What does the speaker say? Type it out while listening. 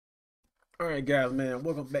All right, guys, man,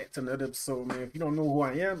 welcome back to another episode, man. If you don't know who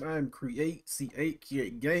I am, I'm Create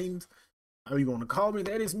Games. How you want to call me?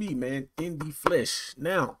 That is me, man, in the flesh.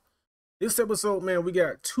 Now, this episode, man, we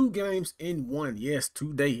got two games in one. Yes,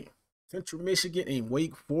 today, Central Michigan and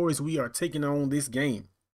Wake Forest. We are taking on this game.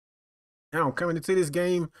 Now, coming into this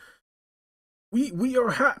game, we are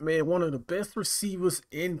hot, man. One of the best receivers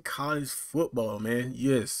in college football, man.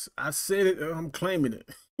 Yes, I said it. I'm claiming it.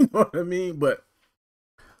 You know what I mean? But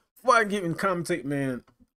before I get in commentate, man,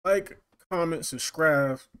 like, comment,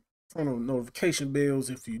 subscribe, turn on notification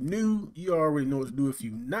bells. If you new, you already know what to do. If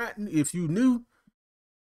you new,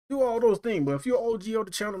 do all those things. But if you're OG on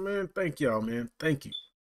the channel, man, thank y'all, man. Thank you.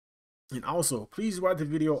 And also, please watch the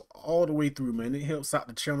video all the way through, man. It helps out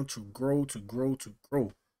the channel to grow.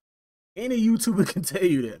 Any YouTuber can tell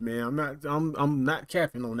you that, man. I'm not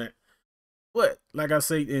capping on that. But like I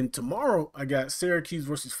say, and tomorrow I got Syracuse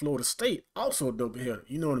versus Florida State, also a doubleheader.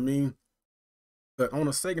 You know what I mean? But on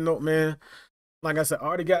a second note, man, like I said, I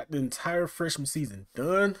already got the entire freshman season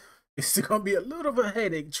done. It's gonna be a little of a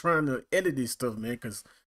headache trying to edit this stuff, man. Cause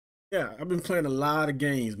yeah, I've been playing a lot of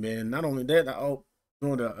games, man. Not only that,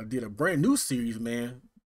 I did a brand new series, man.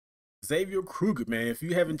 Xavier, man. If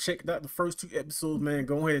you haven't checked out the first two episodes, man,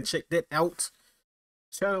 go ahead and check that out.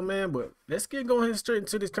 Channel, man. But let's go ahead and straight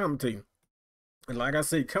into this commentating. And like I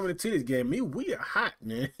said, coming into this game, we are hot,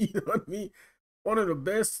 man. You know what I mean? One of the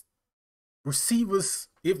best receivers,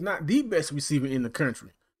 if not the best receiver in the country.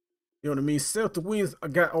 You know what I mean? Seth Williams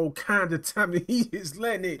got all kinds of time, and he is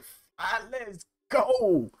letting it fly. Let's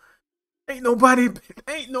go. Ain't nobody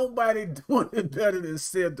doing it better than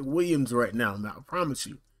Seth Williams right now, man. I promise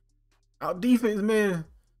you. Our defense, man,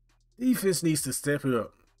 defense needs to step it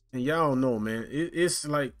up. And y'all know, man, it's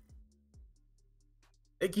like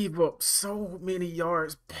they give up so many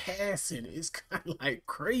yards passing. It's kind of like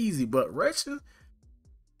crazy. But rushing,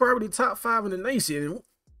 probably top 5 in the nation.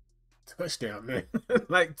 Touchdown, man.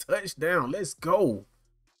 Like, touchdown. Let's go.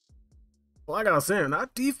 Like I was saying,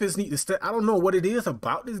 our defense need to step. I don't know what it is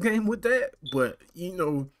about this game with that. But, you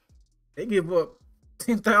know, they give up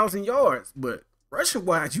 10,000 yards. But rushing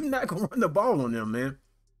wise, you're not going to run the ball on them, man.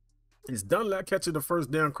 It's done like catching the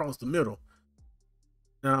first down across the middle.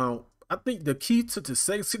 Now, I think the key to the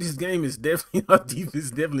success of this game is definitely our defense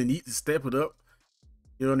definitely needs to step it up.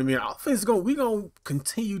 You know what I mean? Our offense we gonna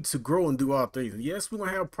continue to grow and do all things. Yes, we're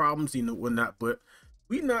gonna have problems, you know, whatnot, but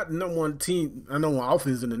we're not the #1 team, I know,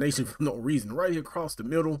 offense in the nation for no reason. Right here across the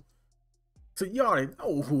middle. So y'all already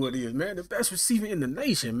know who it is, man. The best receiver in the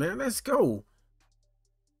nation, man. Let's go.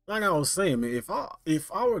 Like I was saying, man,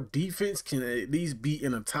 if our defense can at least be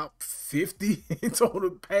in the top 50 in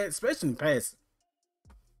total pass, especially in passing.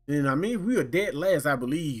 And I mean, we are dead last, I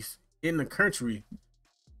believe, in the country.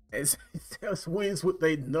 As Seth wins with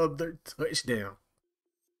another touchdown.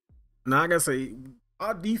 Now, I gotta say,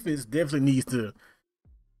 our defense definitely needs to.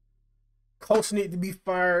 Coach need to be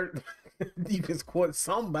fired. Defense court,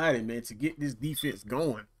 somebody, man, to get this defense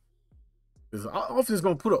going. Because our offense is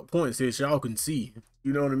gonna put up points, as y'all can see.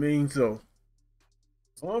 You know what I mean? So,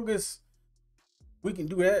 as long as we can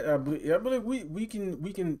do that, I believe we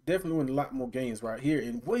can definitely win a lot more games right here.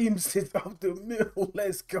 And Williams is off the middle.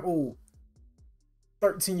 Let's go.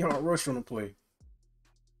 13-yard rush on the play.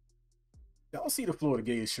 Y'all see the Florida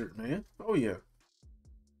Gators shirt, man. Oh yeah.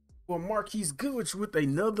 Well, Marquise Goodrich with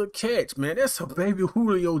another catch, man. That's a baby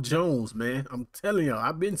Julio Jones, man. I'm telling y'all,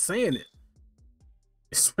 I've been saying it.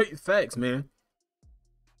 It's straight facts, man.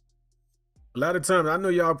 A lot of times, I know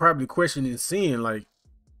y'all probably questioning seeing, like,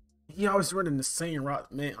 he always running the same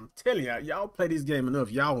route, man. I'm telling y'all play this game enough,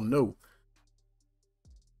 y'all know.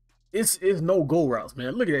 It's no go routes,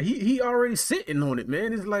 man. Look at that. He already sitting on it,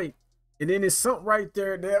 man. It's like, and then it's something right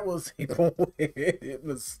there that was a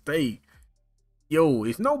mistake. Yo,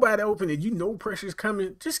 if nobody open it, you know pressure's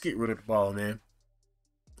coming. Just get rid of the ball, man.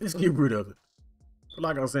 Just get rid of it. But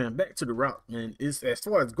like I was saying, back to the route, man. It's as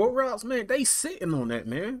far as go routes, man. They sitting on that,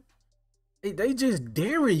 man. They just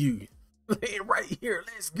daring you. Right here,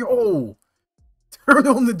 let's go. Turn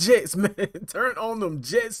on the Jets, man. Turn on them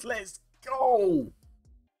Jets. Let's go.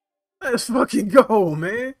 Let's fucking go,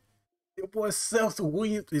 man. Your boy Seth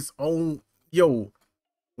Williams is on. Yo,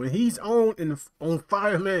 when he's on and on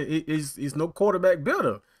fire, man, it's no quarterback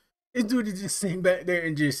better. This dude is just sitting back there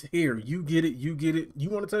and just here. You get it. You get it. You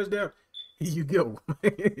want a touchdown? Here you go.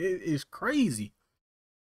 It's crazy.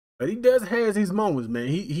 But he does has his moments, man.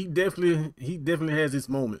 He definitely has his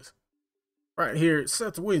moments. Right here,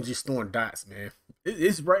 Seth Williams just throwing dots, man.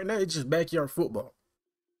 It's right now. It's just backyard football.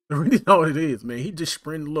 Really all it is, man. He just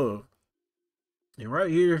spreading love. And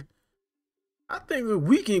right here, I think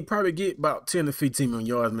we can probably get about 10 to 15 million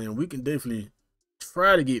yards, man. We can definitely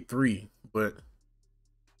try to get 3. But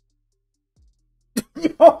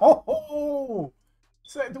yo,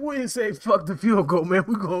 the win say fuck the field goal, man.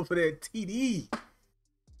 We going for that TD.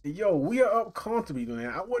 Yo, we are up comfortably, man.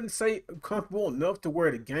 I wouldn't say comfortable enough to where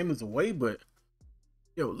the game is away, but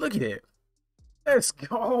yo, look at that. Let's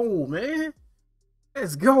go, man.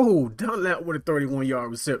 Let's go. Done that with a 31-yard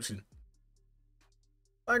reception.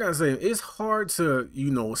 Like I said, it's hard to,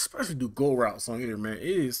 especially do go routes on here, man. It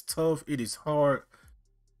is tough. It is hard.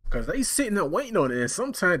 Because they sitting there waiting on it. And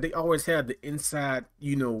sometimes they always have the inside,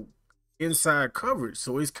 inside coverage.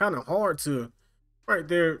 So it's kind of hard to, right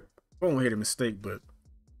there, go ahead and mistake. But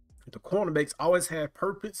the cornerbacks always have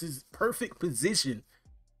perfect position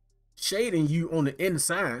shading you on the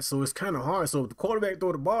inside. So it's kind of hard. So if the quarterback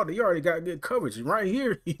throw the ball, they already got good coverage. And right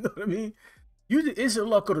here, you know what I mean? It's your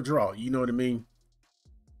luck of the draw. You know what I mean?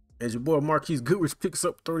 As your boy Marquise Goodrich picks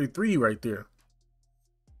up 33 right there.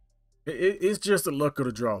 It's just the luck of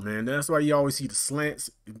the draw, man. That's why you always see the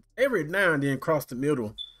slants every now and then across the middle.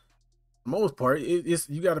 For the most part,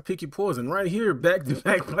 you got to pick your poison. Right here,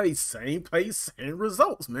 back-to-back plays, same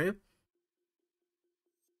results, man.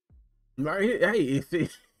 Right here, hey, if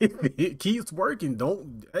it keeps working,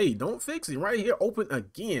 don't fix it. Right here, open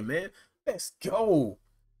again, man. Let's go.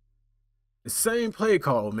 The same play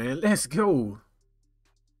call, man. Let's go.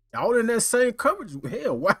 All in that same coverage.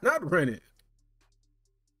 Hell, why not run it?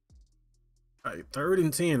 All right, 3rd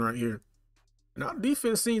and 10 right here. And our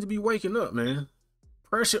defense seems to be waking up, man.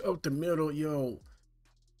 Pressure up the middle, yo.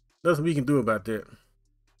 Nothing we can do about that.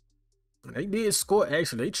 They did score,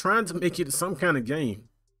 actually. They trying to make it some kind of game.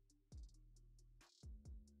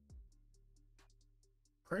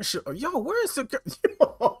 Pressure. Yo, where is the...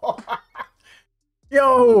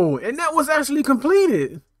 Yo, and that was actually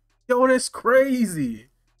completed. Yo, that's crazy.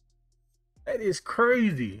 That is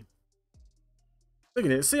crazy. Look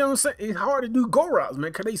at it. See what I'm saying? It's hard to do go routes,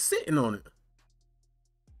 man, because they sitting on it.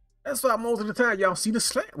 That's why most of the time y'all see the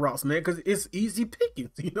slant routes, man, because it's easy picking.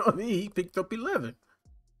 You know what I mean? He picked up 11.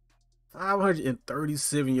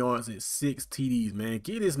 537 yards and 6 TDs, man.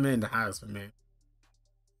 Get this man the Heisman, man.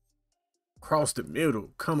 Across the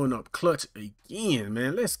middle, coming up clutch again,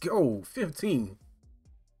 man. Let's go. 15.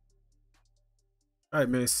 All right,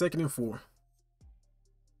 man. 2nd and 4.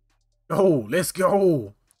 Oh, let's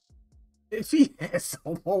go. If he had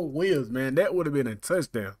some more wheels, man, that would have been a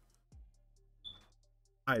touchdown.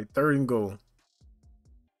 All right, 3rd and goal.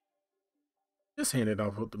 Just hand it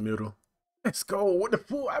off up the middle. Let's go. What the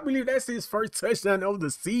fool? I believe that's his first touchdown of the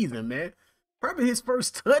season, man. Probably his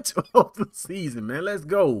first touch of the season, man. Let's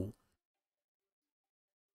go.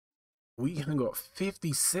 We got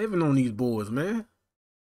 57 on these boards, man.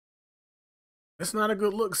 That's not a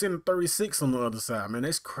good look sending 36 on the other side, man.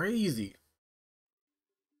 That's crazy.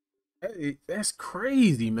 That's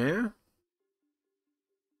crazy, man.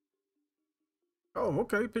 Oh,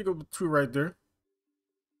 okay. Pick up 2 right there.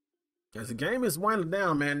 As the game is winding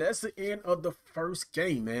down, man. That's the end of the first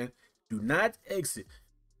game, man. Do not exit.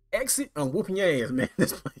 Exit, I'm whooping your ass, man.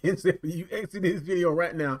 You exit this video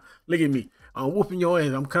right now. Look at me. I'm whooping your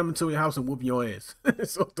ass. I'm coming to your house and whooping your ass.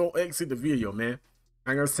 So don't exit the video, man.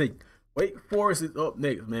 I gotta say, Wake Forest is up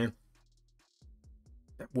next, man.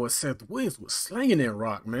 That boy Seth Williams was slinging that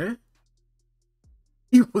rock, man.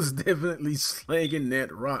 He was definitely slinging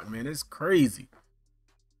that rock, man. It's crazy.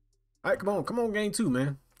 All right, come on. Come on, game 2,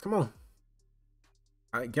 man. Come on.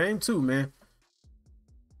 All right, game 2, man.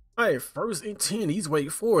 All right, 1st and 10. These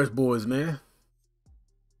Wake Forest boys, man.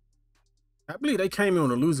 I believe they came in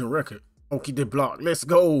on a losing record. Okay, the block. Let's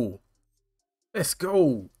go. Let's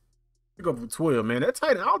go. Pick up for 12, man. That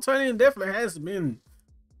tight end, our tight end definitely has been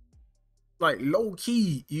like low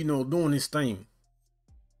key, doing this thing.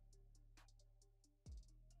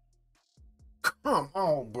 Come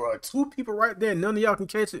on, bro. 2 people right there. None of y'all can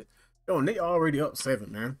catch it. Yo, and they already up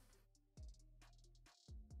 7, man.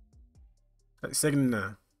 Like 2nd and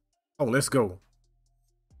 9. Oh, let's go.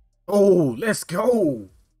 Oh, let's go.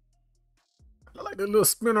 I like that little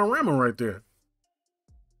spinorama right there.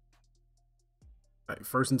 All right,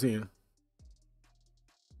 1st and 10.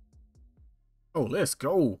 Oh, let's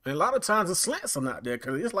go. And a lot of times the slants are not there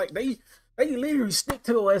because it's like they literally stick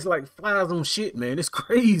to us like flies on shit, man. It's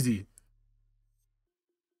crazy.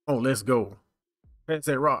 Oh, let's go. Pass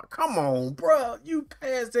that rock. Come on, bro. You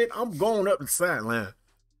pass that. I'm going up the sideline.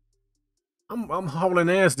 I'm hauling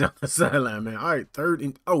ass down the sideline, man. All right, 3rd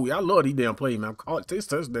and... Oh, I love these damn plays, man. Call it this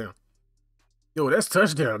touchdown. Yo, that's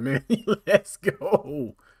touchdown, man. Let's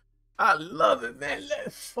go. I love it, man.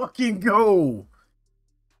 Let's fucking go.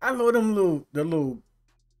 I love them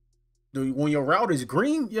when your route is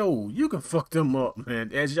green, yo, you can fuck them up,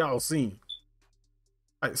 man, as y'all seen.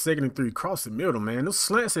 Like 2nd and 3, cross the middle, man. Those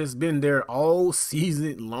slants has been there all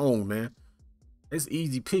season long, man. It's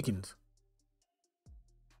easy pickings.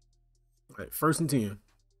 All right, 1st and 10.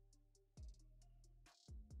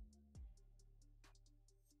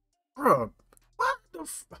 Bro, what the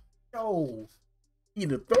yo?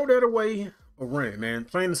 Either throw that away or run it, man.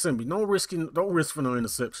 Plain and simple. Don't risk for no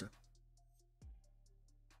interception.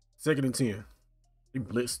 2nd and 10. They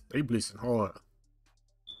blitzing hard.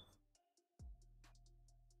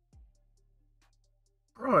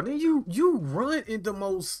 Bro, then you run in the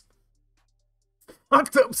most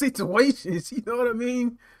fucked up situations. You know what I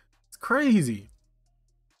mean? It's crazy.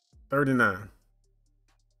 39.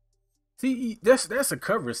 See, that's a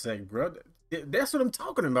coverage thing, bro. That's what I'm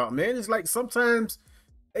talking about, man. It's like sometimes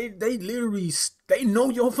they literally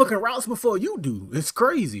know your fucking routes before you do. It's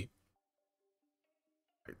crazy.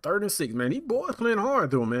 3rd and 6, man. These boys playing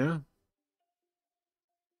hard though, man.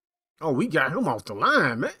 Oh, we got him off the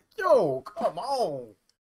line, man. Yo, come on.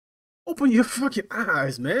 Open your fucking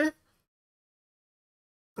eyes, man.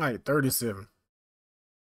 All right, 3rd and 7.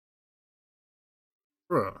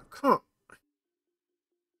 Bro, come.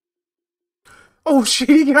 Oh shit,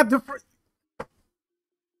 he got the first.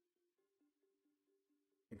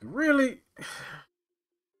 Really?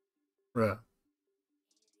 Bruh.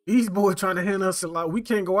 These boys trying to hand us a lot. We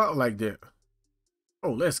can't go out like that.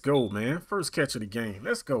 Oh, let's go, man. First catch of the game.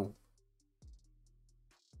 Let's go.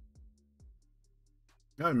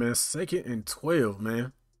 All right, man. 2nd and 12,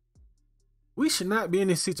 man. We should not be in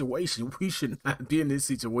this situation. We should not be in this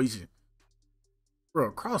situation. Bro,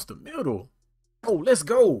 across the middle. Oh, let's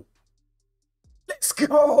go. Let's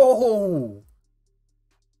go.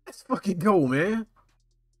 Let's fucking go, man.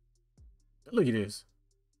 Look at this.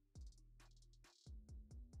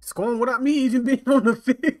 Scoring without me even being on the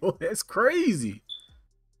field. That's crazy.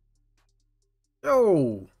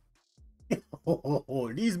 Yo.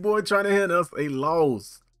 These boys trying to hand us a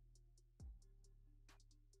loss.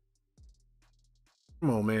 Come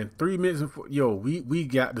on, man. 3 minutes before. Yo, we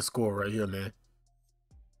got the score right here, man.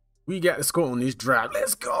 We got the score on this drive.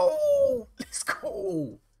 Let's go. Let's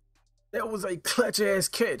go. That was a clutch ass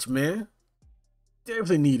catch, man.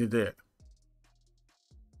 Definitely needed that.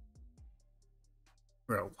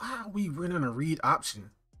 Bro, why are we running a read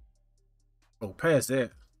option? Oh, past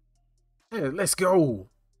that. Yeah, let's go.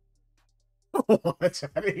 I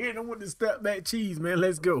tried to hit him with the step back cheese, man.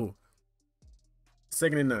 Let's go.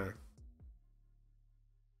 2nd and 9.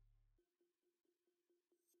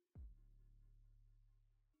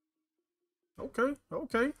 Okay,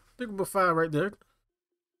 okay. Think about 5 right there.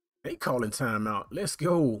 They calling timeout. Let's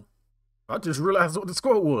go. I just realized what the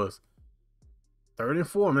score was. 3rd and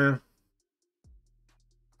 4, man.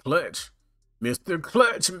 Clutch. Mr.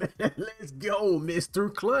 Clutch, man. Let's go,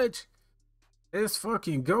 Mr. Clutch. Let's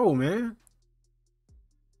fucking go, man.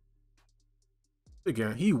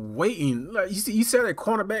 Again, he waiting. Like you said that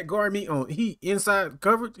cornerback guard me on he inside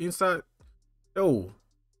coverage, inside. Oh.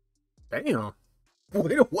 Damn.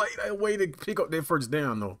 Way to pick up that first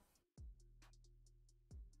down though.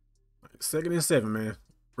 2nd and 7, man.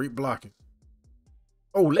 Great blocking.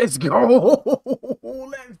 Oh, let's go.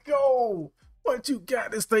 Let's go. What you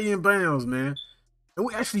got to stay in bounds, man? And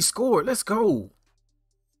we actually scored. Let's go.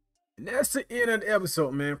 And that's the end of the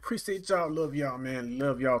episode, man. Appreciate y'all. Love y'all, man.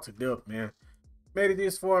 Love y'all to death, man. Made it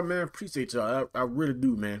this far, man. Appreciate y'all. I really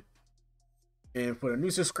do, man. And for the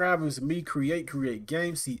new subscribers, me, Create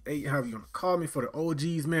Games, C8, however you want to call me. For the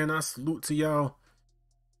OGs, man, I salute to y'all.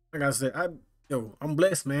 Like I said, I'm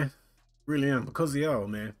blessed, man. Really am, because of y'all,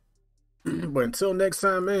 man. But until next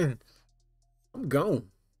time, man, I'm gone.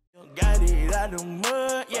 Got it out the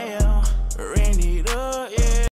mud, yeah. Ran it up, yeah.